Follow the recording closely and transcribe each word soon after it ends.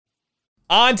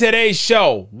On today's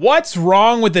show, what's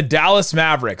wrong with the Dallas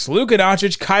Mavericks? Luka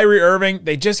Doncic, Kyrie Irving,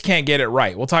 they just can't get it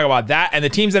right. We'll talk about that and the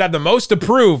teams that have the most to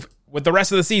prove with the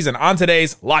rest of the season on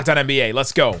today's Locked On NBA.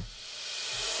 Let's go.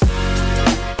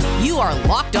 You are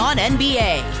Locked On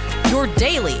NBA, your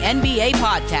daily NBA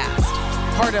podcast.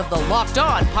 Part of the Locked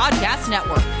On Podcast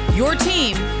Network, your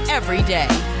team every day.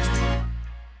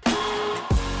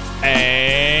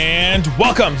 And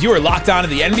welcome. You are Locked On to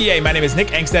the NBA. My name is Nick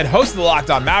Angstead, host of the Locked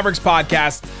On Mavericks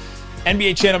podcast,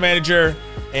 NBA channel manager,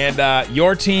 and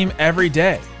your team every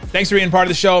day. Thanks for being part of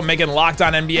the show, making Locked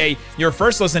On NBA your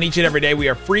first listen each and every day. We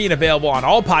are free and available on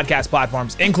all podcast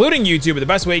platforms, including YouTube. But the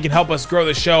best way you can help us grow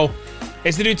the show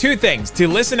is to do two things: to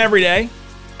listen every day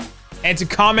and to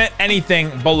comment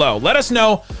anything below. Let us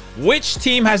know which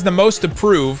team has the most to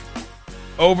prove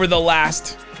over the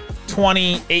last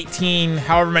 20, 18,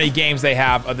 however many games they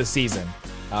have of the season.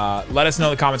 Let us know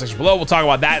in the comment section below. We'll talk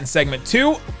about that in segment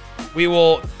 2. We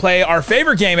will play our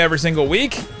favorite game every single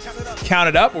week, Count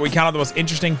It Up, where we count out the most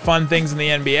interesting, fun things in the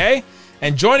NBA.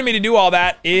 And joining me to do all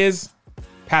that is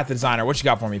Pat the Designer. What you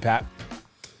got for me, Pat?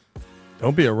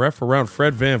 Don't be a ref around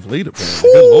Fred VanVleet, man.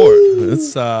 Good Lord.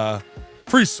 It's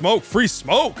free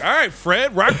smoke. All right,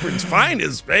 Fred, Rockford's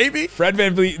finest, baby. Fred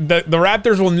VanVleet. The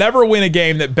Raptors will never win a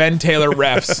game that Ben Taylor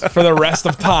refs for the rest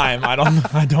of time. I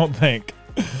don't think.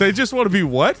 They just want to be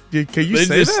what? Can you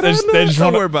say that?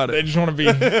 Don't worry about it. They just want to be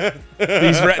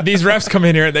these refs come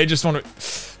in here and they just want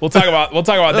to. We'll talk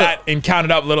about that and count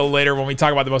it up a little later when we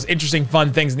talk about the most interesting,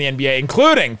 fun things in the NBA,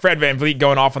 including Fred VanVleet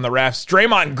going off on the refs,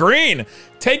 Draymond Green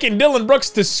taking Dillon Brooks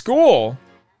to school,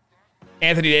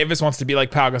 Anthony Davis wants to be like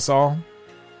Pau Gasol,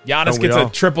 Giannis gets a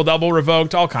triple-double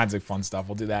revoked, all kinds of fun stuff.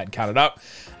 We'll do that and count it up.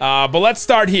 But let's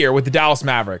start here with the Dallas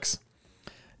Mavericks.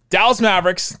 Dallas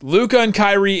Mavericks, Luka and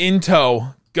Kyrie in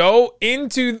tow, go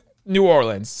into New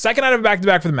Orleans. Second night of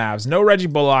back-to-back for the Mavs. No Reggie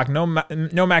Bullock, no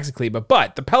Maxi Kleber.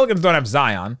 But the Pelicans don't have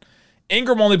Zion.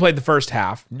 Ingram only played the first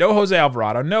half. No Jose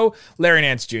Alvarado. No Larry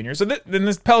Nance Jr. So then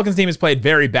this Pelicans team has played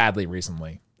very badly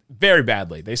recently. Very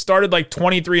badly. They started like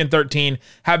 23-13,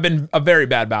 have been a very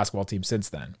bad basketball team since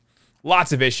then.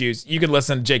 Lots of issues. You can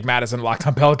listen to Jake Madison, Locked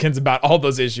On Pelicans, about all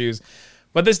those issues.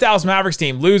 But this Dallas Mavericks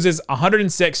team loses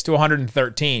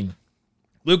 106-113.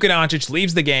 Luka Doncic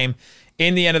leaves the game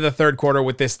in the end of the third quarter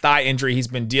with this thigh injury he's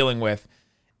been dealing with.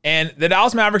 And the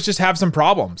Dallas Mavericks just have some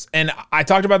problems. And I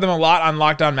talked about them a lot on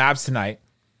Locked On Mavs tonight.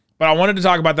 But I wanted to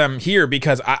talk about them here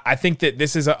because I think that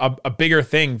this is a bigger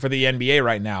thing for the NBA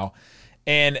right now.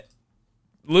 And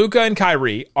Luka and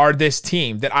Kyrie are this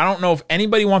team that I don't know if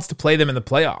anybody wants to play them in the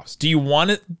playoffs. Do you want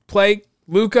to play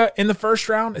Luka in the first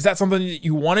round? Is that something that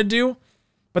you want to do?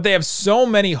 But they have so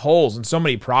many holes and so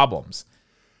many problems.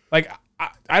 Like,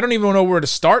 I don't even know where to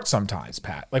start sometimes,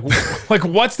 Pat. Like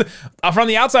what's the from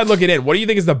the outside looking in? What do you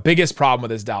think is the biggest problem with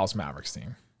this Dallas Mavericks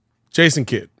team? Jason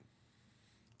Kidd.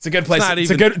 It's a good place.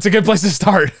 It's a good place to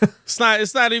start.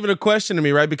 It's not even a question to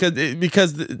me, right?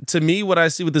 Because to me, what I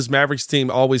see with this Mavericks team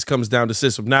always comes down to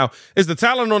system. Now, is the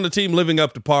talent on the team living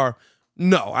up to par?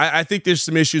 No, I think there's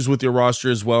some issues with your roster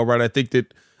as well, right? I think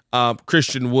that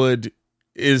Christian Wood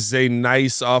is a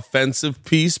nice offensive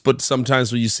piece, but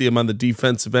sometimes when you see him on the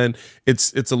defensive end,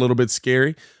 it's a little bit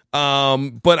scary.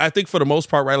 But I think for the most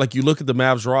part, right, like you look at the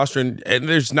Mavs roster and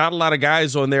there's not a lot of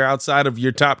guys on there outside of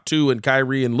your top two and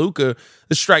Kyrie and Luka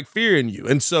that strike fear in you.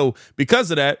 And so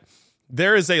because of that,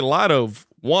 there is a lot of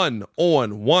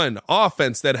one-on-one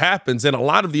offense that happens, and a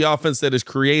lot of the offense that is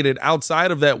created outside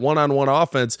of that one-on-one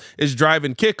offense is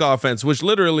driving kick offense, which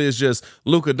literally is just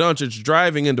Luka Doncic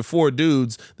driving into four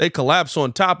dudes. They collapse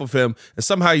on top of him, and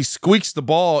somehow he squeaks the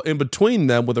ball in between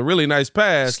them with a really nice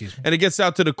pass, and it gets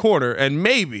out to the corner, and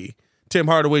maybe Tim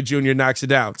Hardaway Jr. knocks it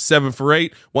down. 7 for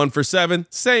 8, 1 for 7,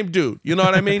 same dude. You know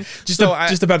what I mean? just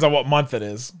depends on what month it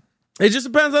is. It just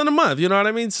depends on the month, you know what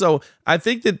I mean? So I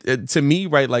think that to me,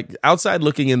 right, like outside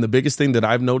looking in, the biggest thing that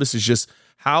I've noticed is just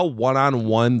how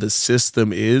one-on-one the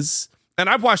system is. And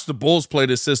I've watched the Bulls play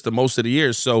this system most of the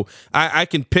years, so I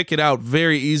can pick it out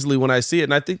very easily when I see it.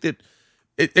 And I think that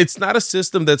it's not a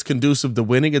system that's conducive to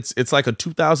winning. It's like a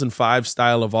 2005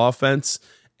 style of offense,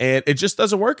 and it just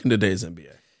doesn't work in today's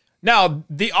NBA. Now,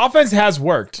 the offense has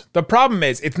worked. The problem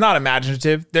is it's not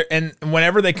imaginative. And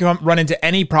whenever they run into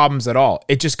any problems at all,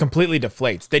 it just completely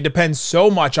deflates. They depend so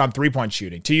much on three-point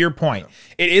shooting. To your point,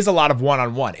 it is a lot of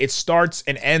one-on-one. It starts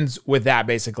and ends with that,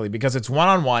 basically, because it's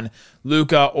one-on-one,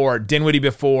 Luka or Dinwiddie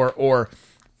before, or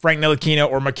Frank Ntilikina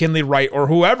or McKinley Wright, or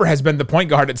whoever has been the point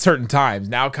guard at certain times.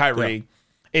 Now Kyrie. Yeah.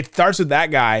 It starts with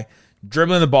that guy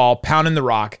dribbling the ball, pounding the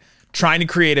rock, trying to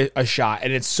create a shot.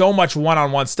 And it's so much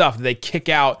one-on-one stuff that they kick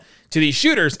out to these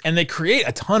shooters, and they create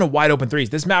a ton of wide open threes.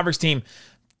 This Mavericks team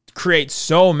create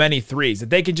so many threes that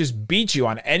they could just beat you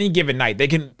on any given night. They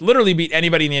can literally beat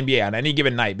anybody in the NBA on any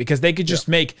given night because they could just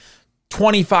make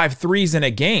 25 threes in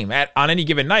a game on any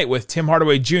given night with Tim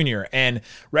Hardaway Jr. and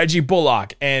Reggie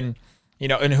Bullock and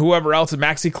and whoever else,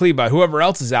 Maxi Kleber, whoever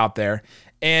else is out there.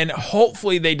 And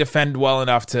hopefully they defend well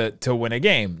enough to win a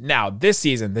game. Now, this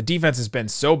season, the defense has been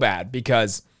so bad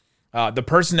because the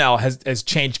personnel has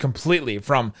changed completely.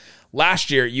 From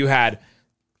last year, you had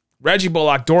Reggie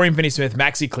Bullock, Dorian Finney-Smith,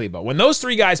 Maxi Kleber. When those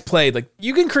three guys played, like,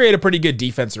 you can create a pretty good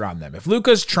defense around them. If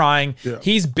Luka's trying,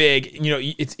 he's big.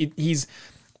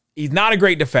 He's not a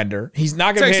great defender. He's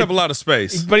not going to takes up a lot of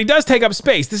space, but he does take up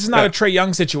space. This is not a Trae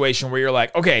Young situation where you're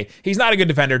like, okay, he's not a good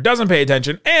defender, doesn't pay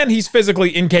attention, and he's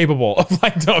physically incapable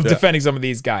of defending some of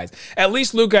these guys. At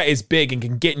least Luka is big and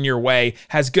can get in your way,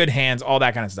 has good hands, all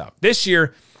that kind of stuff. This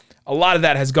year, a lot of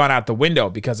that has gone out the window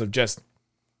because of just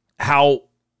how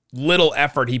little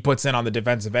effort he puts in on the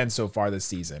defensive end so far this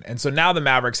season. And so now the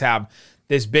Mavericks have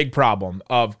this big problem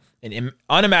of an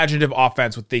unimaginative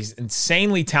offense with these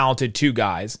insanely talented two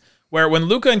guys, where when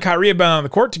Luka and Kyrie have been on the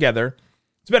court together,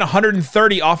 it's been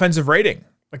 130 offensive rating.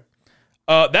 Like,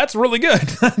 that's really good.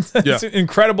 That's an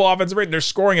incredible offensive rating. They're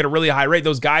scoring at a really high rate.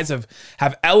 Those guys have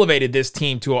elevated this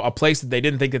team to a place that they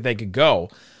didn't think that they could go.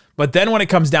 But then when it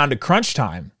comes down to crunch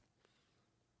time,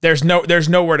 there's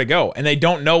nowhere to go, and they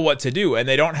don't know what to do, and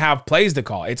they don't have plays to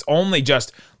call. It's only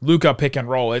just Luka pick and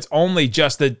roll. It's only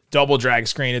just the double drag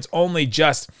screen. It's only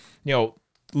just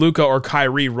Luka or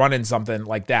Kyrie running something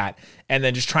like that, and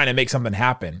then just trying to make something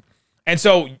happen. And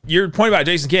so your point about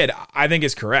Jason Kidd, I think,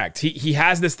 is correct. He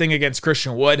has this thing against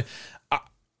Christian Wood.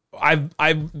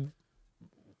 I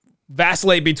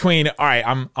vacillate between, all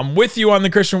right, I'm with you on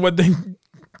the Christian Wood thing,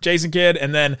 Jason Kidd,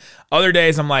 and then other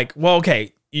days I'm like, well,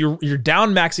 okay, you're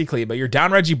down Maxi Kleber, you're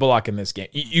down Reggie Bullock in this game.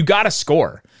 You got to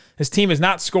score. This team is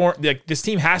not scoring. Like, this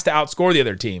team has to outscore the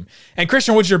other team, and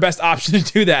Christian Wood's your best option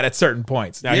to do that at certain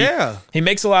points. Now, he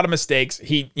makes a lot of mistakes.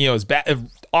 He is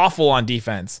awful on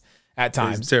defense at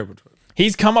times. He's terrible.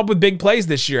 He's come up with big plays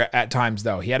this year at times,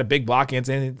 though. He had a big block against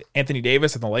Anthony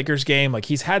Davis in the Lakers game. Like,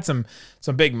 he's had some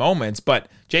big moments, but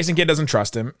Jason Kidd doesn't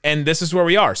trust him, and this is where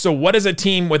we are. So what does a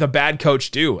team with a bad coach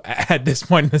do at this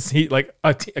point in the season? Like,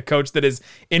 a coach that is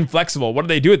inflexible, what do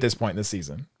they do at this point in the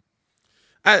season?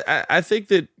 I think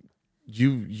that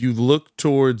you look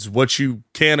towards what you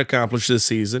can accomplish this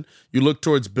season. You look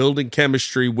towards building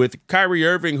chemistry with Kyrie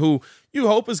Irving, who you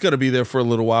hope is going to be there for a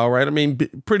little while, right? I mean,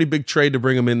 pretty big trade to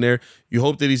bring him in there. You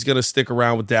hope that he's going to stick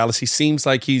around with Dallas. He seems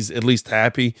like he's at least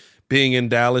happy being in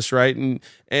Dallas, right?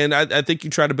 And I think you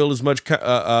try to build as much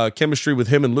chemistry with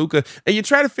him and Luka, and you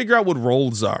try to figure out what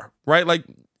roles are, right? Like,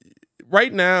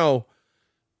 right now,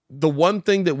 the one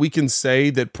thing that we can say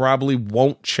that probably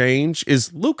won't change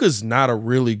is Luka's not a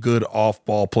really good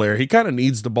off-ball player. He kind of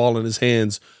needs the ball in his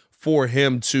hands for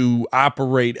him to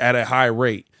operate at a high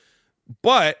rate.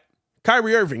 But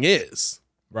Kyrie Irving is.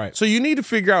 Right. So you need to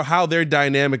figure out how their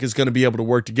dynamic is going to be able to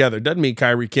work together. Doesn't mean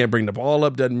Kyrie can't bring the ball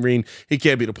up. Doesn't mean he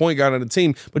can't be the point guard on the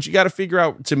team. But you got to figure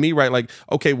out, to me, right, like,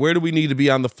 okay, where do we need to be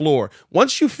on the floor?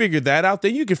 Once you figure that out,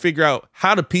 then you can figure out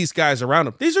how to piece guys around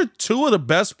them. These are two of the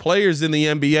best players in the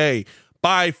NBA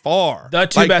by far. The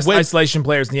two best isolation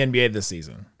players in the NBA this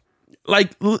season.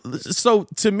 Like, so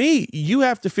to me, you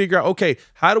have to figure out, okay,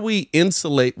 how do we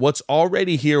insulate what's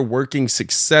already here working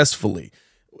successfully?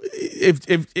 It's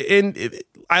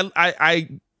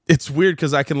weird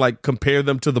because I can like compare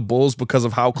them to the Bulls because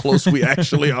of how close we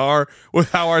actually are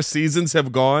with how our seasons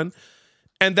have gone.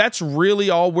 And that's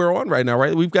really all we're on right now,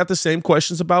 right? We've got the same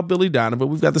questions about Billy Donovan.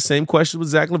 We've got the same questions with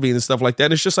Zach LaVine and stuff like that.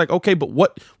 And it's just like, okay, but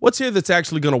what's here that's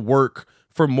actually going to work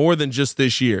for more than just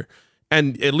this year?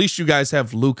 And at least you guys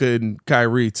have Luka and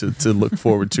Kyrie to look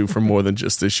forward to for more than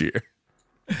just this year.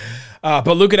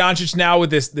 But Luka Doncic now with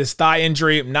this thigh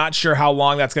injury, I'm not sure how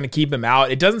long that's going to keep him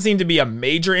out. It doesn't seem to be a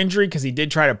major injury because he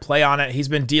did try to play on it. He's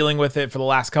been dealing with it for the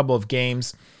last couple of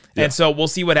games. Yeah. And so we'll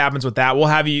see what happens with that. We'll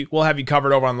have you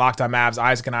covered over on Locked On Mavs.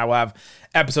 Isaac and I will have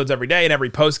episodes every day and every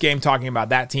post game talking about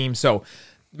that team. So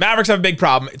Mavericks have a big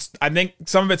problem. I think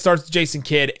some of it starts with Jason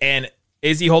Kidd, and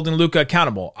is he holding Luka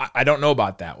accountable? I don't know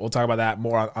about that. We'll talk about that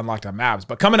more on Locked On Mavs.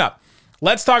 But coming up,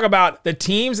 let's talk about the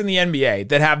teams in the NBA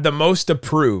that have the most to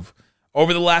prove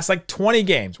over the last 20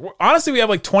 games. Honestly, we have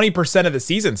 20% of the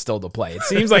season still to play. It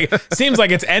seems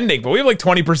like it's ending, but we have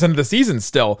 20% of the season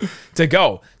still to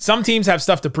go. Some teams have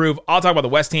stuff to prove. I'll talk about the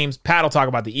West teams. Pat will talk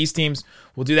about the East teams.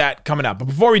 We'll do that coming up. But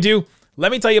before we do,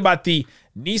 let me tell you about the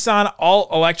Nissan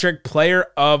All-Electric Player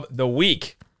of the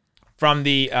Week from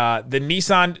the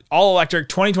Nissan All-Electric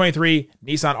 2023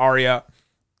 Nissan Ariya.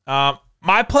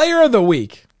 My Player of the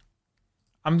Week.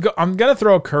 I'm gonna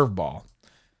throw a curveball.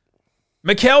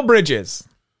 Mikal Bridges.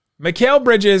 Mikal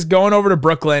Bridges going over to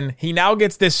Brooklyn. He now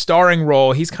gets this starring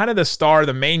role. He's kind of the star,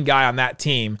 the main guy on that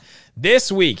team.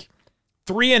 This week,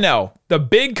 3-0. The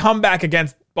big comeback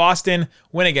against Boston,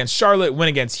 win against Charlotte, win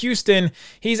against Houston.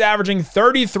 He's averaging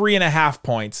 33.5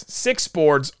 points, 6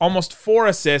 boards, almost 4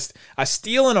 assists, a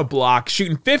steal and a block,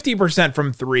 shooting 50%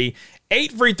 from 3,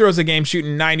 8 free throws a game,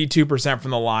 shooting 92%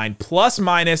 from the line, plus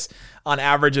minus on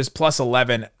average is plus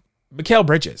 11. Mikal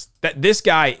Bridges, this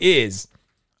guy is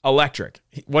electric.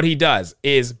 What he does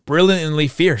is brilliantly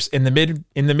fierce in the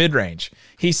mid-range.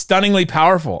 He's stunningly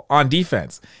powerful on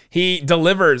defense. He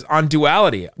delivers on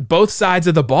duality, both sides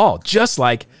of the ball, just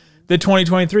like the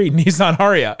 2023 Nissan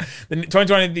Ariya. The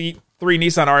 2023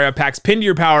 Nissan Ariya packs pin to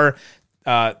your power,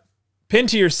 pin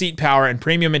to your seat power, and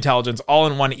premium intelligence all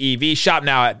in one EV. Shop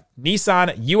now at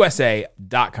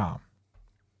nissanusa.com.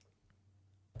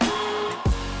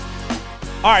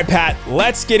 All right, Pat,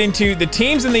 let's get into the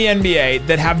teams in the NBA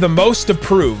that have the most to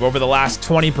prove over the last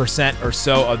 20% or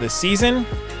so of the season.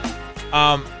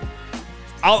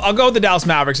 I'll go with the Dallas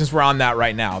Mavericks since we're on that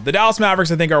right now. The Dallas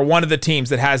Mavericks, I think, are one of the teams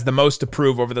that has the most to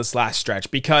prove over this last stretch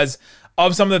because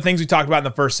of some of the things we talked about in the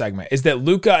first segment, is that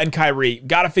Luka and Kyrie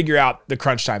got to figure out the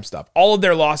crunch time stuff. All of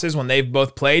their losses when they've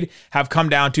both played have come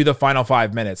down to the final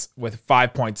 5 minutes with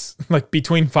 5 points, like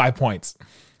between 5 points.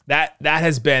 That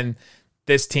has been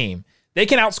this team. They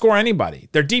can outscore anybody.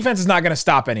 Their defense is not going to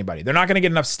stop anybody. They're not going to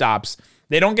get enough stops.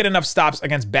 They don't get enough stops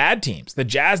against bad teams. The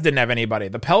Jazz didn't have anybody.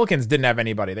 The Pelicans didn't have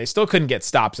anybody. They still couldn't get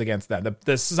stops against them.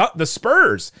 The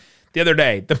Spurs the other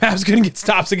day, the Mavs couldn't get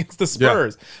stops against the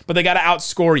Spurs, but they got to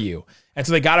outscore you. And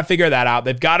so they got to figure that out.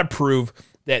 They've got to prove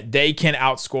that they can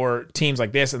outscore teams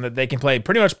like this and that they can play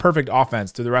pretty much perfect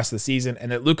offense through the rest of the season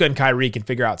and that Luka and Kyrie can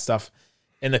figure out stuff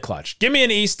in the clutch. Give me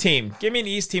an East team. Give me an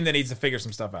East team that needs to figure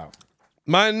some stuff out.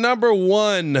 My number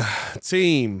one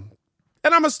team,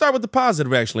 and I'm going to start with the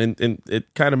positive, actually, and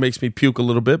it kind of makes me puke a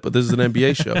little bit, but this is an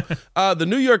NBA show. The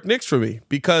New York Knicks for me,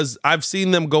 because I've seen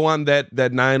them go on that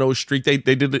 9-0 streak. They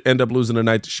did end up losing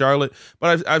tonight to Charlotte,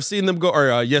 but I've seen them go,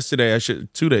 or yesterday,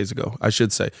 2 days ago, I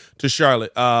should say, to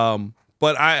Charlotte.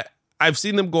 But I've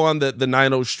seen them go on the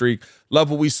 9-0 streak. Love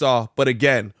what we saw, but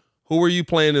again, who are you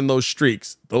playing in those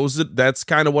streaks? That's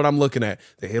kind of what I'm looking at.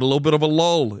 They hit a little bit of a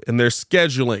lull in their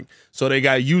scheduling. So they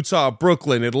got Utah,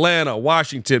 Brooklyn, Atlanta,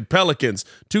 Washington, Pelicans,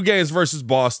 2 games versus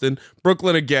Boston,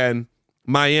 Brooklyn again,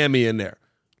 Miami in there.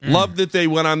 Love that they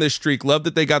went on this streak. Love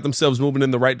that they got themselves moving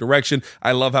in the right direction.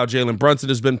 I love how Jalen Brunson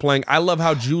has been playing. I love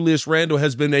how Julius Randle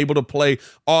has been able to play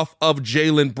off of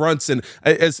Jalen Brunson.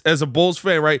 As a Bulls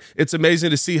fan, right, it's amazing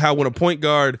to see how when a point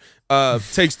guard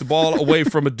takes the ball away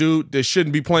from a dude that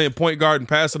shouldn't be playing point guard and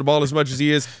passing the ball as much as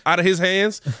he is out of his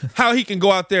hands, how he can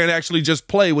go out there and actually just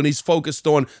play when he's focused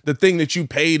on the thing that you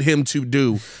paid him to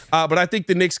do. But I think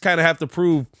the Knicks kind of have to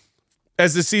prove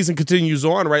as the season continues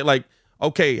on, right, like,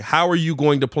 okay, how are you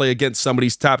going to play against some of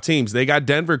these top teams? They got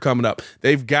Denver coming up.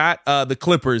 They've got the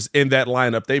Clippers in that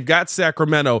lineup. They've got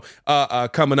Sacramento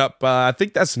coming up. I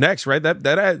think that's next, right?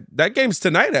 That game's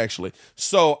tonight, actually.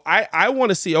 So I want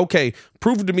to see, okay,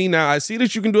 prove to me now. I see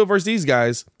that you can do it versus these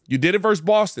guys. You did it versus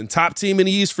Boston, top team in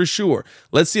the East for sure.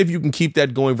 Let's see if you can keep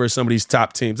that going versus some of these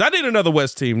top teams. I need another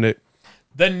West team, Nick.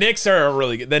 The Knicks are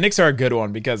a good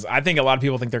one because I think a lot of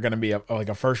people think they're going to be a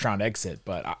first round exit,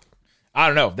 but I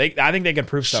don't know. I think they can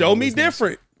prove something. Show me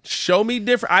different. Show me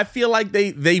different. I feel like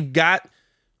they've got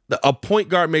a point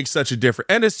guard makes such a difference.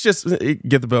 And it's just,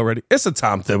 get the bell ready. It's a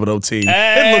Tom Thibodeau team.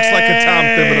 Hey! It looks like a Tom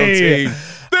Thibodeau team.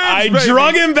 I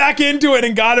drug him back into it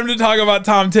and got him to talk about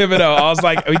Tom Thibodeau. I was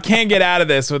like, we can't get out of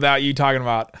this without you talking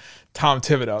about Tom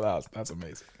Thibodeau. That's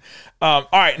amazing. All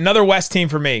right, another West team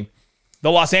for me.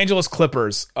 The Los Angeles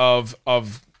Clippers of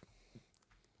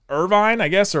Irvine, I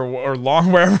guess, or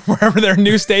Long, wherever their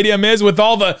new stadium is, with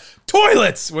all the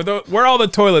toilets, where all the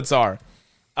toilets are.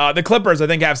 The Clippers, I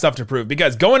think, have stuff to prove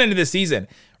because going into this season,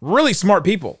 really smart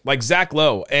people like Zach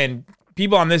Lowe and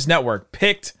people on this network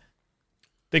picked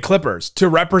the Clippers to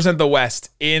represent the West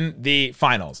in the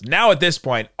finals. Now, at this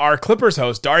point, our Clippers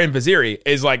host, Darian Vaziri,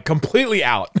 is like completely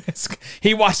out.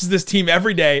 He watches this team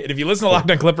every day, and if you listen to Locked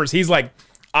On Clippers, he's like,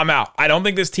 I'm out. I don't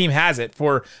think this team has it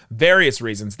for various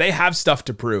reasons. They have stuff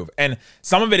to prove, and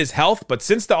some of it is health, but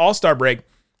since the All-Star break,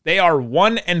 they are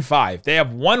 1-5. They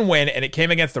have one win, and it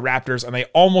came against the Raptors, and they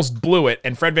almost blew it,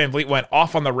 and Fred VanVleet went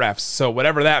off on the refs, so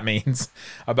whatever that means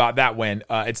about that win,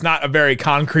 it's not a very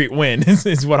concrete win,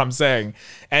 is what I'm saying.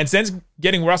 And since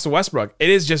getting Russell Westbrook, it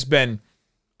has just been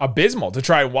abysmal to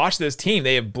try and watch this team.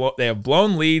 They have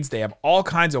blown leads. They have all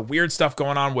kinds of weird stuff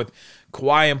going on with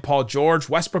Kawhi and Paul George.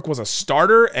 Westbrook was a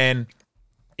starter, and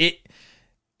it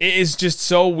It is just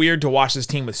so weird to watch this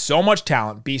team with so much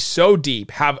talent, be so deep,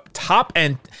 have top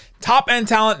end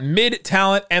talent, mid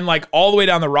talent, and like all the way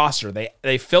down the roster.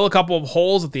 They fill a couple of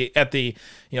holes at the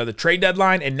the trade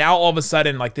deadline, and now all of a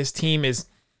sudden like this team is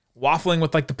waffling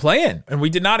with like the play-in, and we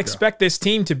did not expect this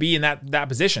team to be in that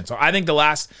position. So I think the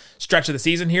last stretch of the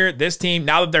season here, this team,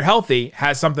 now that they're healthy,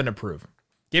 has something to prove.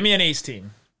 Give me an East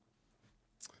team.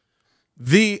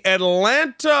 The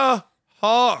Atlanta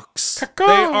Hawks. Caw-caw.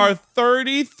 They are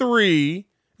 33.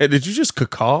 Hey, did you just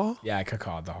caw? Yeah, I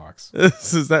cacawed the Hawks.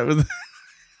 Is that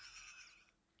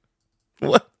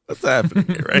what's happening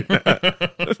here right now?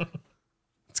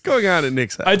 What's going on at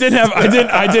Nick's house? I didn't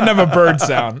have a bird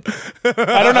sound.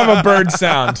 I don't have a bird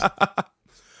sound.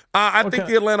 I think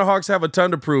the Atlanta Hawks have a ton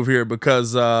to prove here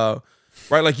because, right,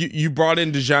 like you brought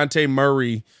in DeJounte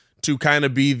Murray to kind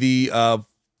of be the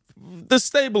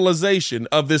stabilization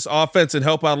of this offense and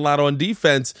help out a lot on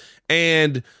defense.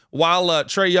 And while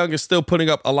Trae Young is still putting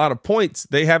up a lot of points,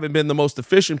 they haven't been the most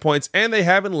efficient points, and they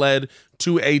haven't led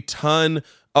to a ton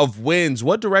of wins.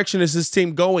 What direction is this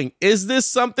team going? Is this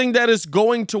something that is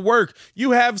going to work?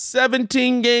 You have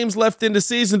 17 games left in the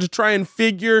season to try and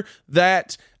figure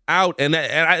that out. And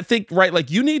I think, right, like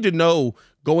you need to know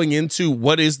going into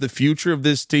what is the future of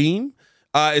this team.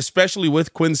 Especially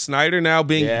with Quinn Snyder now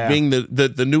being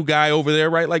the new guy over there,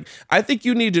 right? Like, I think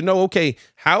you need to know, okay,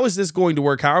 how is this going to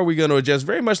work? How are we going to adjust?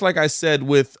 Very much like I said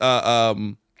with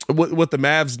what the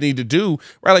Mavs need to do,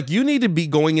 right? Like, you need to be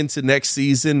going into next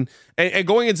season and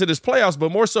going into this playoffs,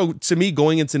 but more so to me,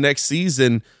 going into next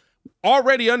season,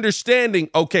 already understanding,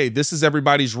 okay, this is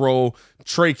everybody's role.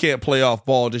 Trae can't play off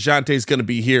ball. DeJounte's going to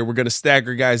be here. We're going to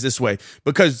stagger guys this way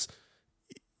because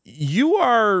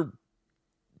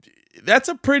that's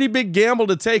a pretty big gamble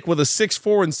to take with a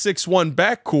 6'4" and 6'1"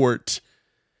 backcourt.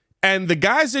 And the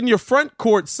guys in your front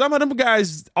court, some of them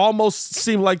guys almost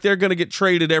seem like they're going to get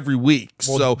traded every week.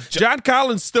 Well, so John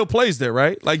Collins still plays there,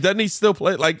 right? Like, doesn't he still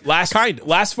play? Like, last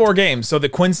 4 games. So the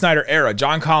Quinn Snyder era,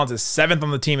 John Collins is 7th on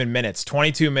the team in minutes,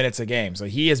 22 minutes a game. So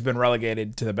he has been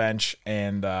relegated to the bench.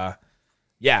 And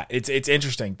it's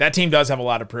interesting. That team does have a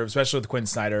lot to prove, especially with Quinn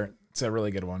Snyder. It's a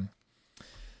really good one.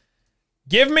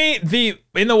 Give me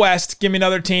in the West, give me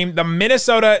another team, the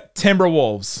Minnesota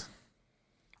Timberwolves.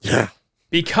 Yeah.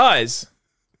 Because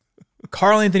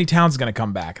Karl-Anthony Towns is going to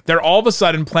come back. They're all of a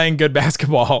sudden playing good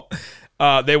basketball.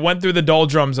 They went through the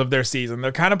doldrums of their season.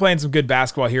 They're kind of playing some good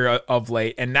basketball here of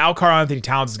late. And now Karl-Anthony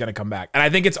Towns is going to come back. And I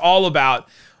think it's all about,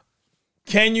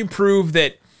 can you prove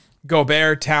that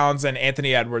Gobert, Towns, and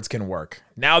Anthony Edwards can work?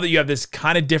 Now that you have this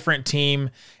kind of different team.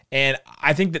 And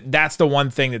I think that's the one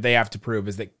thing that they have to prove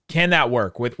is that can that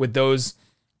work with those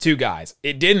two guys?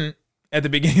 It didn't at the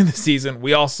beginning of the season.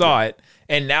 We all saw it.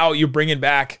 And now you're bringing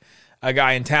back a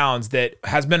guy in Towns that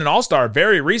has been an all-star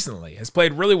very recently, has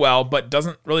played really well, but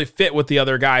doesn't really fit with the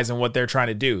other guys and what they're trying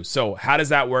to do. So how does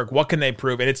that work? What can they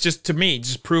prove? And it's just, to me,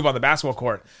 just prove on the basketball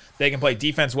court they can play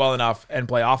defense well enough and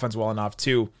play offense well enough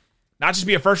to not just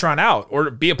be a first-round out or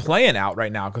be a play-in out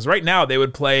right now. Because right now they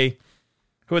would play...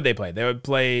 Who would they play? They would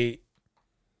play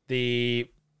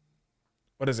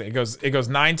what is it? It goes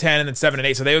 9, 10, and then 7 and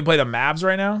 8. So they would play the Mavs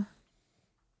right now?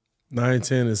 9,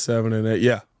 10, and 7 and 8.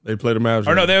 Yeah, they play the Mavs.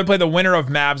 Or no, they would play the winner of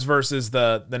Mavs versus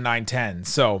the 9, 10.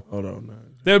 So hold on.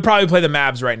 They would probably play the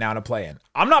Mavs right now in a play-in.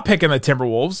 I'm not picking the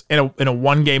Timberwolves in a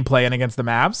one-game play-in against the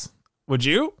Mavs. Would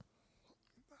you?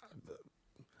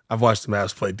 I've watched the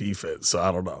Mavs play defense, so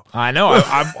I don't know. I know.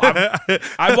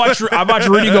 I've watched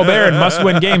Rudy Gobert in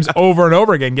must-win games over and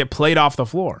over again get played off the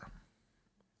floor.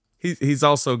 He's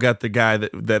also got the guy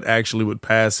that actually would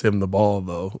pass him the ball,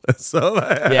 though. So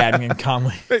yeah, I mean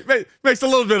Conley makes a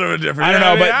little bit of a difference. I don't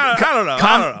know, but I don't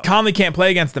know. Conley can't play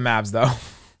against the Mavs though.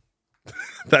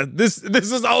 This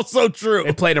is also true.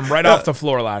 They played him right off the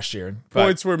floor last year.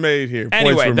 Points were made here.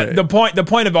 Anyway, the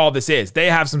point of all this is they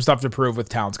have some stuff to prove with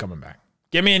Towns coming back.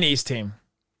 Give me an East team.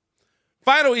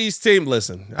 Final East team.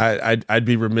 Listen, I'd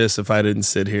be remiss if I didn't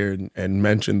sit here and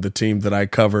mention the team that I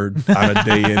covered on a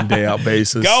day in, day out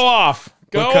basis. Go off.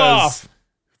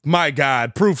 My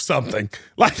God, prove something.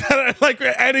 Like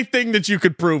anything that you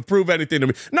could prove anything to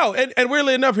me. No, and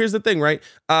weirdly enough, here's the thing, right?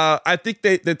 I think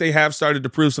that they have started to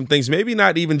prove some things, maybe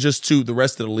not even just to the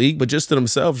rest of the league, but just to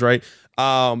themselves, right?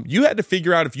 You had to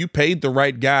figure out if you paid the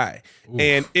right guy. Oof.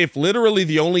 And if literally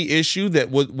the only issue that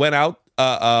went out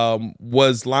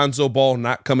was Lonzo Ball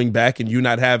not coming back and you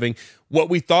not having what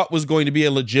we thought was going to be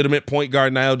a legitimate point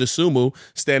guard, Naio Dosunmu,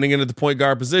 standing into the point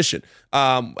guard position.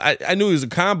 I knew he was a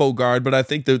combo guard, but I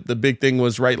think the big thing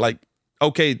was, right, like,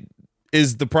 okay,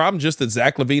 Is the problem just that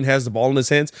Zach LaVine has the ball in his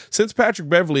hands? Since Patrick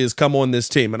Beverley has come on this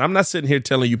team, and I'm not sitting here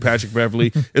telling you Patrick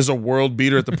Beverley is a world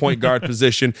beater at the point guard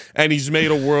position and he's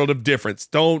made a world of difference.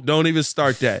 Don't even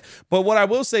start that. But what I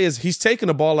will say is he's taken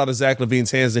the ball out of Zach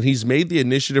LaVine's hands and he's made the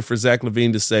initiative for Zach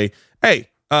LaVine to say, hey,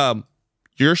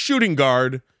 you're a shooting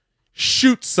guard,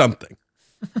 shoot something.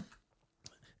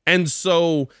 And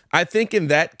so I think in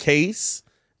that case,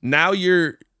 now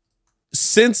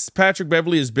since Patrick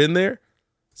Beverley has been there,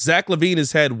 Zach LaVine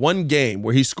has had one game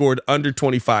where he scored under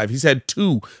 25. He's had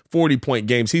 2 40-point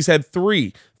games. He's had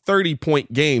 3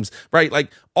 30-point games, right? Like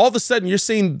all of a sudden you're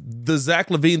seeing the Zach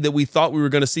LaVine that we thought we were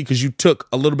going to see because you took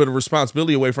a little bit of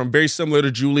responsibility away from, very similar to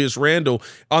Julius Randle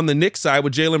on the Knicks side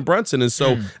with Jalen Brunson. And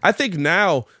so I think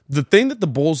now the thing that the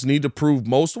Bulls need to prove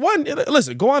most, one,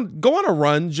 listen, go on a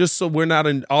run just so we're not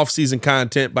in off-season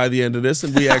content by the end of this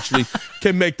and we actually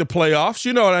can make the playoffs.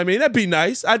 You know what I mean? That'd be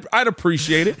nice. I'd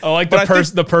appreciate it. I like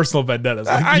the personal vendettas.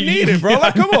 Like, I need it, bro.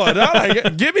 Like, come on.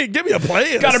 Like, give me a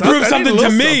play. Got to prove something to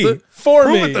me.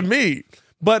 Prove it to me.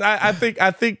 But I think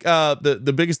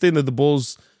the biggest thing that the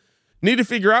Bulls need to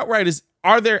figure out right is,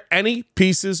 are there any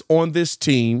pieces on this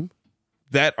team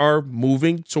that are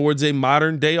moving towards a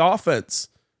modern day offense?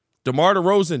 DeMar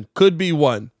DeRozan could be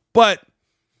one, but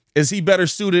is he better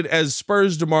suited as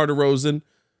Spurs DeMar DeRozan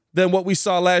than what we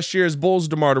saw last year as Bulls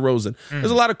DeMar DeRozan? There's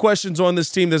a lot of questions on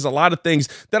this team. There's a lot of things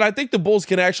that I think the Bulls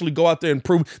can actually go out there and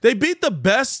prove. They beat the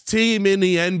best team in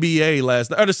the NBA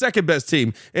last night, or the second best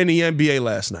team in the NBA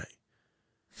last night.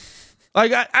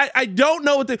 Like, I don't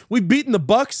know we've beaten the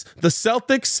Bucks, the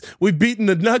Celtics, we've beaten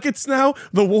the Nuggets now,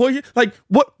 the Warriors. Like,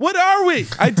 what are we?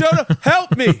 I don't know.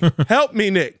 Help me,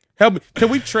 Nick. Help me. Can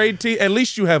we trade team? At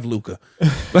least you have Luka.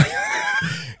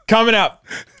 Coming up,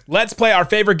 let's play our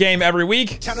favorite game every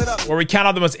week, where we count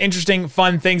out the most interesting,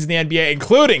 fun things in the NBA,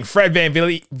 including Fred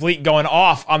VanVleet going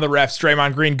off on the refs,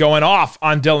 Draymond Green going off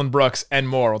on Dylan Brooks, and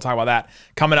more. We'll talk about that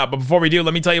coming up. But before we do,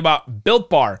 let me tell you about Built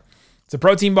Bar. It's a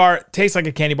protein bar, tastes like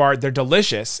a candy bar. They're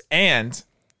delicious, and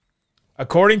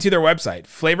according to their website,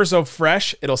 flavor so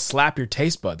fresh, it'll slap your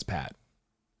taste buds, Pat.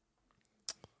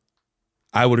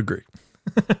 I would agree.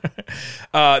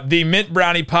 The mint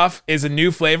brownie puff is a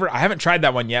new flavor. I haven't tried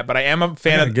that one yet, but I am a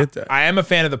fan I am a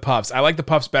fan of the puffs. I like the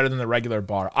puffs better than the regular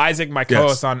bar. Isaac, my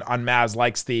co-host on Mavs,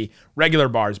 likes the regular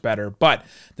bars better, but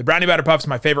the brownie batter puffs is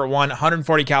my favorite one.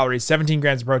 140 calories, 17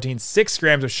 grams of protein, 6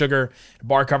 grams of sugar, a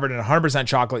bar covered in 100%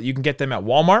 chocolate. You can get them at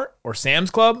Walmart or Sam's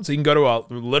Club, so you can go to a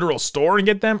literal store and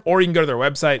get them, or you can go to their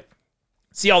website,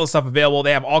 see all the stuff available.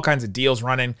 They have all kinds of deals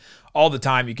running all the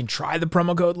time. You can try the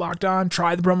promo code Locked On,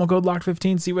 try the promo code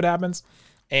Locked15, see what happens.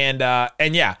 And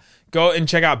yeah, go and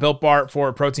check out Built Bar for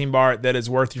a protein bar that is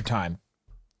worth your time.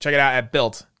 Check it out at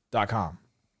built.com.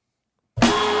 All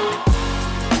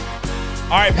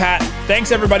right, Pat,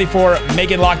 thanks everybody for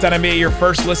making Locked On NBA your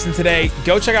first listen today.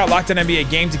 Go check out Locked On NBA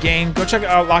Game to Game. Go check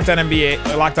out Locked On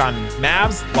NBA, Locked On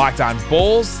Mavs, Locked On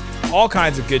Bulls, all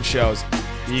kinds of good shows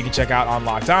that you can check out on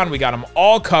Locked On. We got them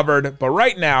all covered, but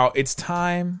right now it's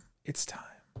time.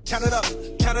 Count it up,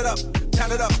 count it up,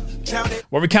 count it up, count it.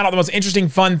 Where we count out the most interesting,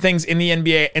 fun things in the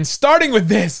NBA. And starting with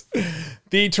this,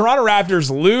 the Toronto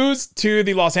Raptors lose to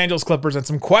the Los Angeles Clippers, and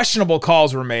some questionable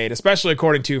calls were made, especially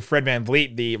according to Fred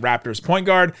VanVleet, the Raptors point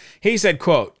guard. He said,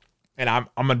 quote, and I'm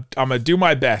gonna do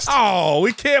my best. Oh,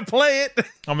 we can't play it.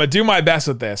 I'm gonna do my best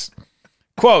with this.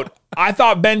 Quote, I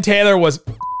thought Ben Taylor was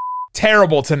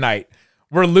terrible tonight.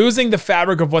 We're losing the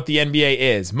fabric of what the NBA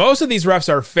is. Most of these refs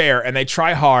are fair and they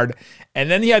try hard. And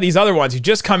then you have these other ones who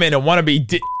just come in and want to be...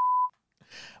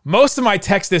 Most of my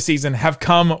texts this season have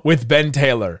come with Ben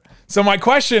Taylor. So my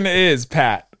question is,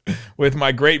 Pat, with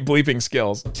my great bleeping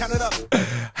skills, count it up.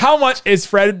 How much is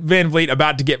Fred VanVleet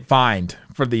about to get fined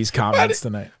for these comments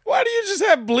tonight? Why do you just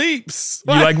have bleeps?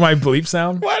 You like my bleep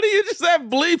sound? Why do you just have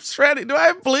bleeps ready? Do I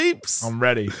have bleeps? I'm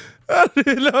ready. I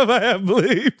didn't know if I have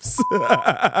bleeps.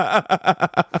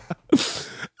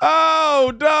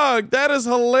 Oh, dog, that is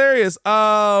hilarious.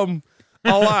 A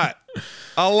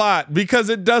lot, because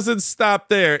it doesn't stop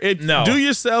there. Do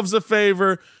yourselves a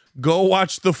favor, go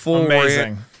watch the full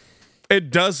rant. It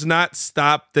does not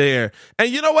stop there. And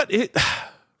you know what?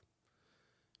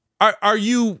 Are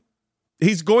you?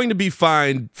 He's going to be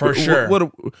fined for sure.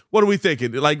 What are we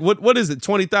thinking? Like what is it?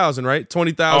 20,000, right?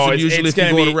 20,000 usually if you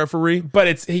go to referee.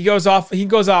 But he goes off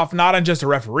not on just a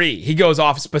referee. He goes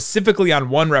off specifically on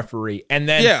one referee, and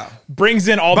then brings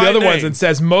in all the other ones and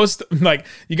says most, like,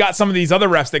 you got some of these other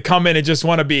refs that come in and just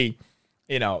want to be,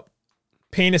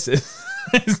 penises.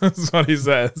 That's what he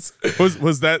says.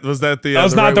 Was that the?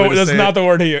 That's not the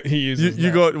word he uses.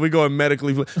 We go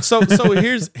medically. So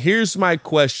here's my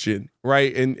question,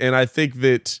 right? And I think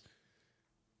that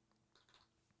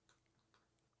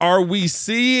are we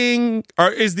seeing, or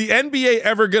is the NBA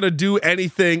ever going to do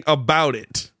anything about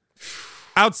it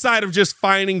outside of just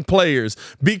finding players?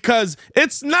 Because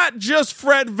it's not just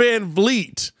Fred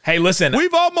VanVleet. Hey, listen.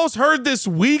 We've almost heard this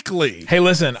weekly. Hey,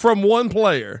 listen. From one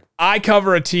player. I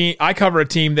cover a team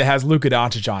that has Luka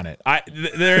Doncic on it.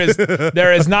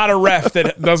 There is not a ref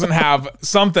that doesn't have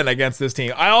something against this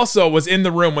team. I also was in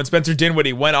the room when Spencer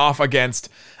Dinwiddie went off against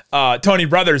Tony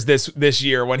Brothers this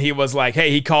year when he was like,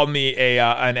 hey, he called me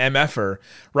an MFer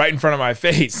right in front of my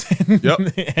face. Yep.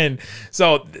 And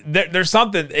so there's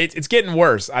something, it's getting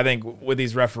worse, I think, with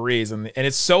these referees. And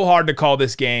it's so hard to call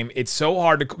this game. It's so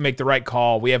hard to make the right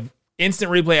call. We have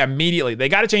instant replay immediately. They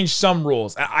got to change some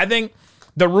rules. I think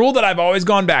the rule that I've always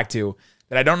gone back to,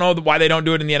 that I don't know why they don't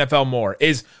do it in the NFL more,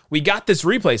 is we got this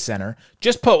replay center.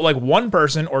 Just put like one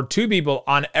person or two people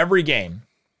on every game,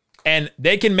 and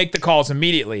they can make the calls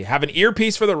immediately. Have an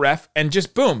earpiece for the ref, and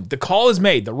just boom, the call is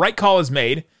made. The right call is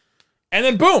made, and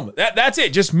then boom, that's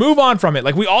it. Just move on from it.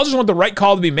 Like, we all just want the right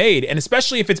call to be made, and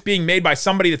especially if it's being made by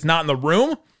somebody that's not in the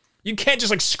room, you can't just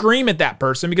like scream at that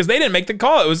person because they didn't make the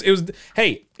call.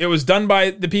 It was done by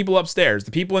the people upstairs,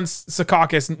 the people in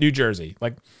Secaucus, New Jersey.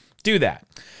 Like, do that.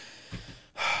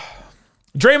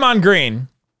 Draymond Green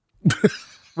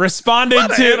responded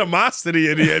to animosity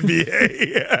in the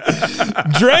NBA.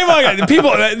 Draymond,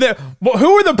 people,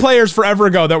 who were the players forever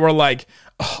ago that were like,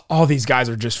 oh, all these guys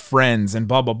are just friends and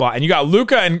blah, blah, blah. And you got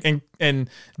Luka and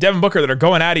Devin Booker that are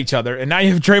going at each other. And now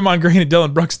you have Draymond Green and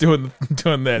Dillon Brooks doing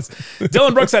this.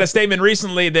 Dillon Brooks had a statement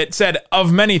recently that said,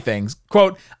 of many things,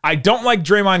 quote, I don't like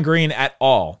Draymond Green at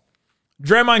all.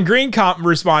 Draymond Green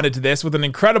responded to this with an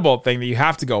incredible thing that you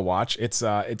have to go watch. It's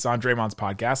on Draymond's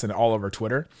podcast and all over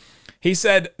Twitter. He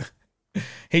said,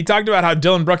 he talked about how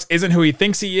Dillon Brooks isn't who he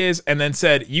thinks he is, and then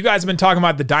said, you guys have been talking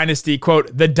about the dynasty.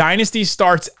 Quote, the dynasty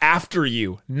starts after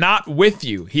you, not with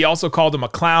you. He also called him a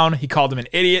clown. He called him an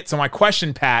idiot. So my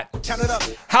question, Pat, count it up.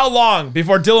 How long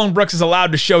before Dillon Brooks is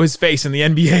allowed to show his face in the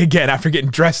NBA again after getting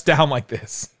dressed down like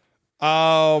this?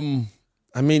 I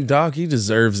mean, dog, he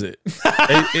deserves it.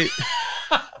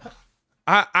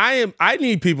 I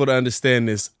need people to understand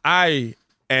this. I'm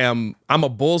a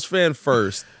Bulls fan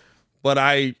first, but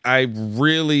I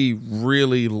really,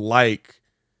 really like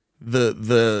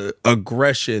the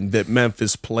aggression that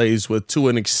Memphis plays with to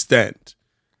an extent.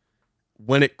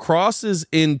 When it crosses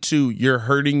into you're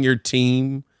hurting your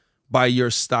team by your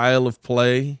style of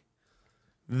play,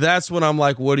 that's when I'm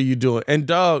like, what are you doing? And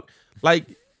dog, like,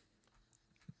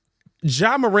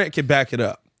 Ja Morant can back it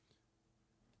up.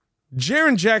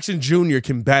 Jaren Jackson Jr.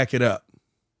 can back it up.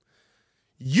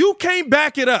 You can't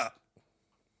back it up.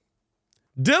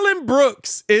 Dillon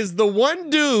Brooks is the one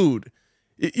dude.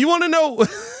 You want to know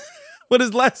what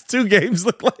his last two games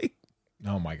look like?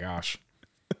 Oh, my gosh.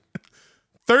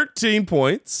 13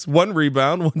 points, 1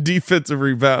 rebound, 1 defensive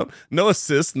rebound, no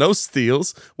assists, no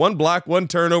steals, 1 block, 1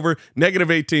 turnover,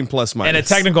 -18 plus minus. And a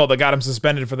technical that got him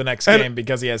suspended for the next game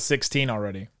because he has 16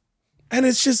 already. And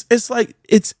it's like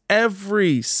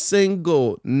every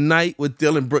single night with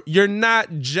Dillon Brooks. You're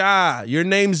not Ja. Your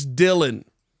name's Dillon.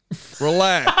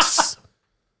 Relax.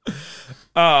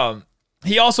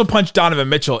 He also punched Donovan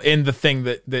Mitchell in the thing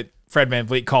that Fred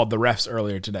VanVleet called the refs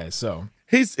earlier today. So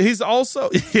he's also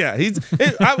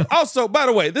also, by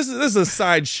the way, this is a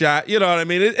side shot. You know what I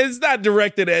mean? It's not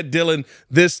directed at Dillon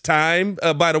this time.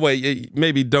 By the way,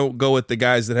 maybe don't go with the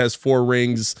guys that has 4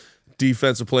 rings.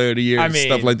 Defensive player of the year,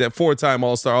 stuff like that, 4-time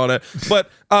All-Star, all that. But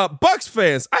Bucks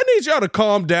fans, I need y'all to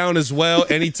calm down as well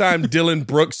anytime Dillon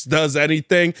Brooks does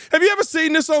anything. Have you ever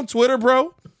seen this on Twitter,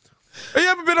 bro? Have you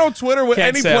ever been on Twitter with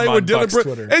any play where Dillon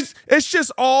Brooks? It's just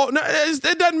all. No,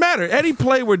 it doesn't matter. Any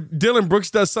play where Dillon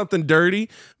Brooks does something dirty,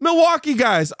 Milwaukee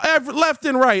guys, left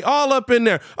and right, all up in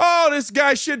there. Oh, this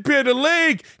guy should be in the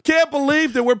league. Can't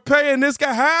believe that we're paying this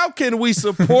guy. How can we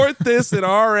support this in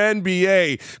our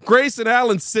NBA? Grayson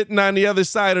Allen sitting on the other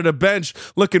side of the bench,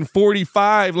 looking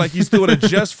 45, like he's doing a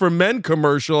Just for Men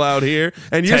commercial out here,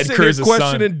 and you're sitting here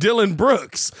questioning Dillon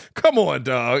Brooks. Come on,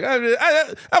 dog.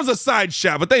 That was a side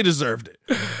shot, but they deserved it.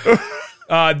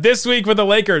 This week with the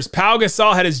Lakers, Pau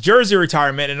Gasol had his jersey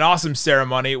retirement in an awesome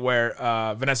ceremony where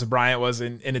Vanessa Bryant was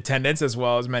in attendance, as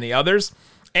well as many others.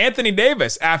 Anthony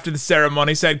Davis, after the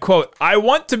ceremony, said, quote, I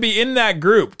want to be in that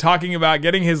group, talking about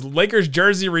getting his Lakers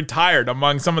jersey retired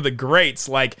among some of the greats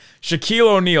like Shaquille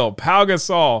O'Neal, Pau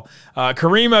Gasol,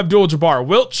 Kareem Abdul-Jabbar,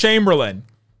 Wilt Chamberlain.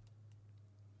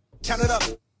 Count it up.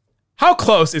 How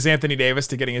close is Anthony Davis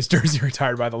to getting his jersey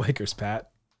retired by the Lakers, Pat?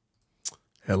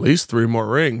 At least 3 more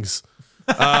rings.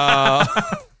 I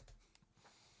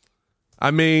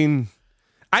mean,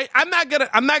 I'm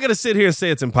not gonna sit here and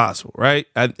say it's impossible, right?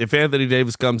 If Anthony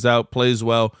Davis comes out, plays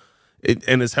well,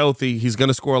 and is healthy, he's going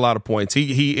to score a lot of points.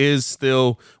 He is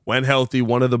still, when healthy,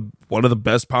 one of the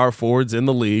best power forwards in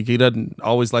the league. He doesn't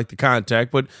always like the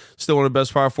contact, but still one of the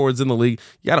best power forwards in the league.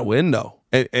 You got to win though,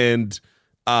 and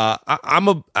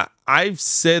I've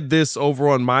said this over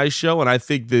on my show, and I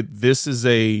think that this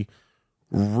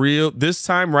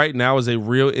time right now is a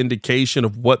real indication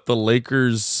of what the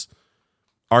Lakers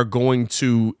are going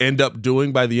to end up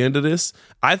doing by the end of this.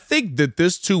 I think that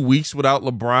this 2 weeks without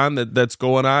LeBron that's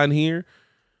going on here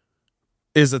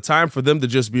is a time for them to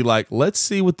just be like, let's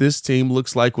see what this team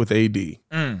looks like with AD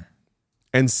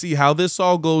and see how this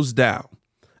all goes down.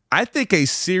 I think a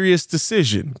serious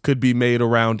decision could be made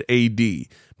around AD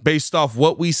based off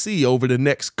what we see over the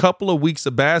next couple of weeks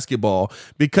of basketball,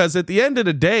 because at the end of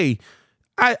the day,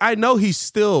 I know he's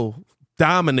still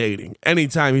dominating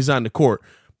anytime he's on the court,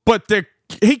 but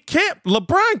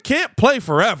LeBron can't play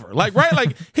forever. Like, right?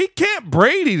 Like, he can't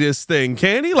Brady this thing,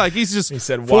 can he? Like, he's just He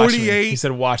said, 48. He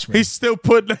said, watch me. He's still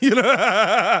putting,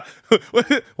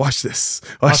 watch this.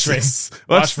 Watch me. this.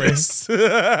 Watch me. this.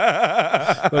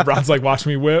 LeBron's like, watch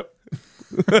me whip.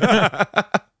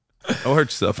 Don't hurt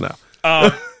yourself now.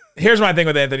 Here's my thing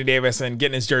with Anthony Davis and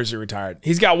getting his jersey retired.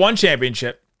 He's got one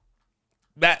championship.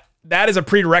 That is a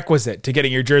prerequisite to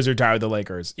getting your jersey retired with the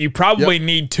Lakers. You probably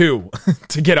need 2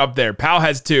 to get up there. Powell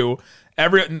has 2.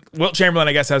 Wilt Chamberlain,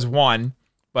 I guess, has 1,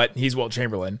 but he's Wilt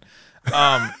Chamberlain.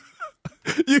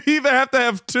 You either have to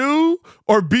have 2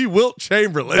 or be Wilt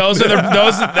Chamberlain.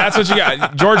 That's what you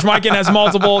got. George Mikan has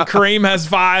multiple. Kareem has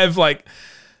 5. Like,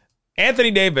 Anthony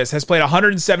Davis has played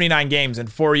 179 games in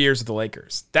 4 years with the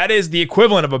Lakers. That is the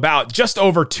equivalent of about just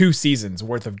over 2 seasons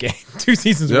worth of games. 2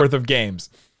 seasons worth of games.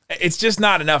 It's just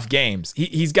not enough games.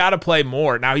 He's got to play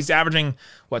more. Now he's averaging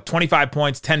 25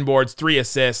 points, 10 boards, 3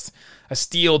 assists, a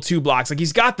steal, 2 blocks. Like,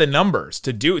 he's got the numbers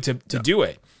to do it,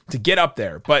 to get up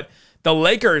there. But the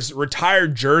Lakers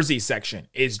retired jersey section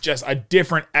is just a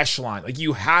different echelon. Like,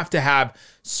 you have to have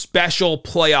special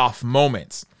playoff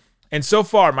moments. And so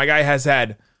far, my guy has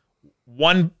had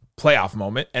 1 playoff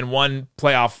moment and 1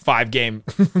 playoff 5-game,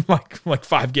 like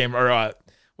 5-game, or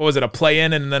what was it, a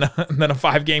play-in and then a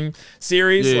 5-game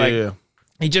series?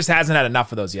 He just hasn't had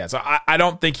enough of those yet. So I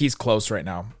don't think he's close right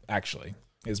now, actually,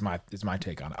 is my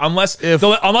take on it. Unless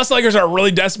the Lakers are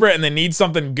really desperate and they need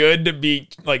something good to be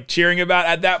like cheering about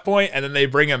at that point, and then they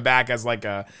bring him back as like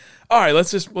all right,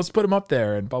 let's put him up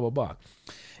there and blah, blah, blah.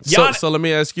 So let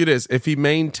me ask you this. If he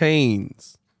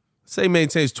maintains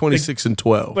 26 and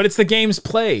 12. But it's the games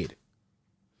played.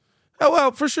 Oh,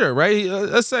 well, for sure, right?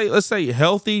 Let's say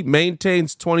healthy,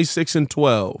 maintains 26 and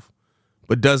 12,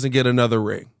 but doesn't get another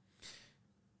ring.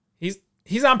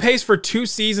 He's on pace for 2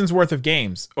 seasons worth of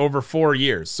games over 4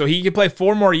 years. So he could play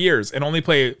 4 more years and only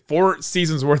play 4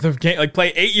 seasons worth of game, like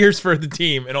play 8 years for the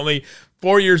team and only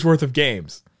 4 years worth of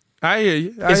games. I hear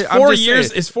you.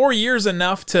 Is 4 years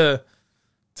enough to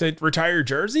retire your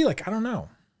jersey? Like, I don't know.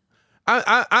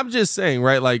 I'm just saying,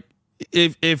 right? Like,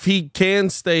 if he can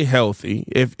stay healthy,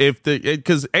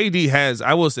 because AD has,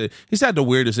 I will say, he's had the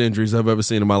weirdest injuries I've ever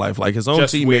seen in my life. Like, his own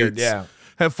just teammates weird,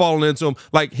 have fallen into him.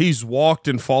 Like, he's walked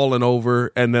and fallen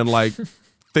over, and then like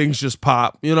things just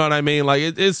pop. You know what I mean? Like,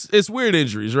 it's weird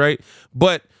injuries, right?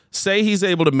 But say he's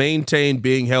able to maintain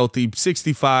being healthy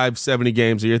 65, 70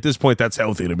 games a year. At this point, that's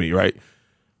healthy to me, right?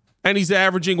 And he's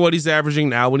averaging what he's averaging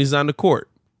now when he's on the court.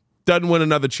 Doesn't win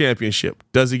another championship.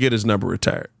 Does he get his number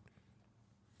retired?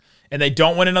 And they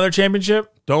don't win another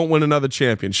championship? Don't win another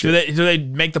championship. Do they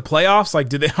make the playoffs? Like,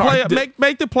 do they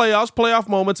make the playoffs, playoff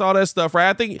moments, all that stuff, right?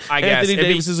 I think Anthony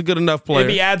Davis is a good enough player.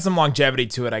 If he adds some longevity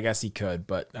to it, I guess he could,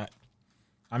 but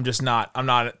I'm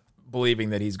not believing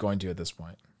that he's going to at this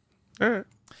point. All right.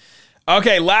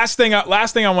 Okay, last thing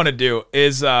I want to do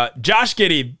is Josh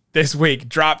Giddey this week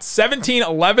dropped 17,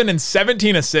 11, and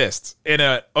 17 assists in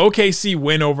a OKC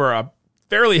win over a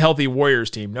fairly healthy Warriors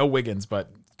team. No Wiggins,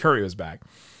 but Curry was back.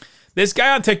 This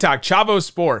guy on TikTok, Chavo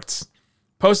Sports,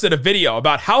 posted a video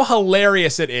about how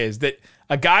hilarious it is that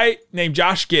a guy named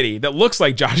Josh Giddey that looks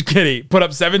like Josh Giddey put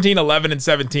up 17, 11, and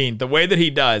 17 the way that he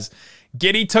does.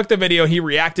 Giddey took the video, he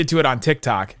reacted to it on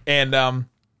TikTok, and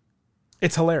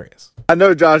it's hilarious. I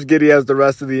know Josh Giddey has the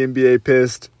rest of the NBA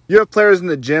pissed. You have players in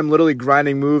the gym literally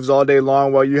grinding moves all day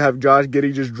long while you have Josh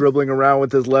Giddey just dribbling around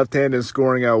with his left hand and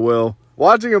scoring at will.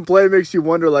 Watching him play makes you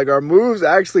wonder, like, are moves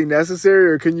actually necessary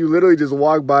or can you literally just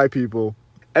walk by people?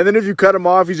 And then if you cut him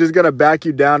off, he's just going to back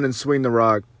you down and swing the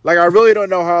rock. Like, I really don't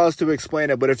know how else to explain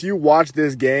it, but if you watch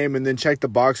this game and then check the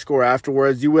box score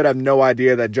afterwards, you would have no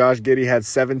idea that Josh Giddey had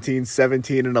 17,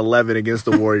 17, and 11 against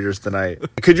the Warriors tonight.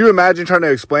 Could you imagine trying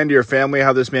to explain to your family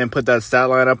how this man put that stat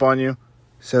line up on you?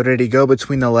 So did he go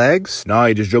between the legs? No,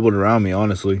 he just dribbled around me,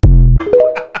 honestly.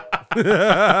 Did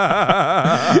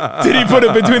he put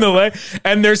it between the legs?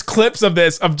 And there's clips of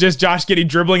this of just Josh Giddey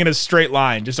dribbling in a straight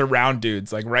line, just around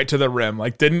dudes, like right to the rim.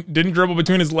 Like didn't dribble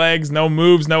between his legs, no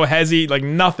moves, no hezzy, like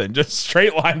nothing. Just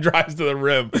straight line drives to the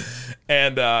rim.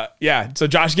 And so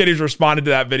Josh Giddey's responded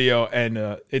to that video,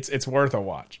 and it's worth a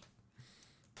watch.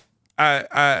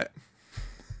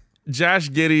 Josh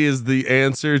Giddey is the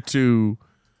answer to,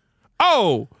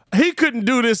 oh, he couldn't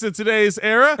do this in today's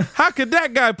era. How could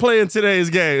that guy play in today's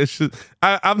game?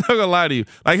 I'm not gonna lie to you.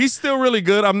 Like, he's still really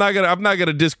good. I'm not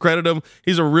gonna discredit him.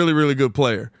 He's a really, really good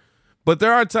player. But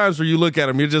there are times where you look at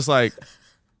him, you're just like,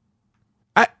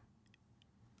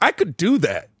 I could do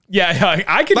that. Yeah, like,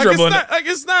 I can dribble. I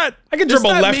can dribble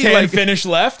left hand, finish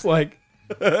left. Like,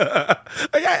 I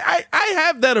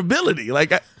have that ability.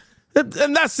 Like,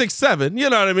 I'm not 6'7". You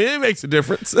know what I mean? It makes a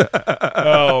difference.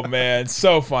 Oh, man.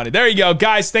 So funny. There you go.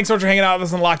 Guys, thanks so much for hanging out with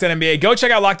us on Locked On NBA. Go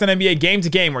check out Locked On NBA Game to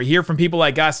Game, where you hear from people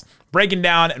like us breaking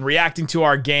down and reacting to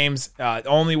our games the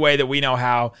only way that we know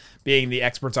how, being the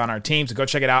experts on our team. So go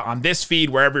check it out on this feed,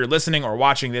 wherever you're listening or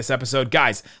watching this episode.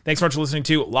 Guys, thanks so much for listening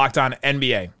to Locked On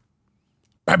NBA.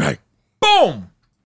 Bye-bye. Boom!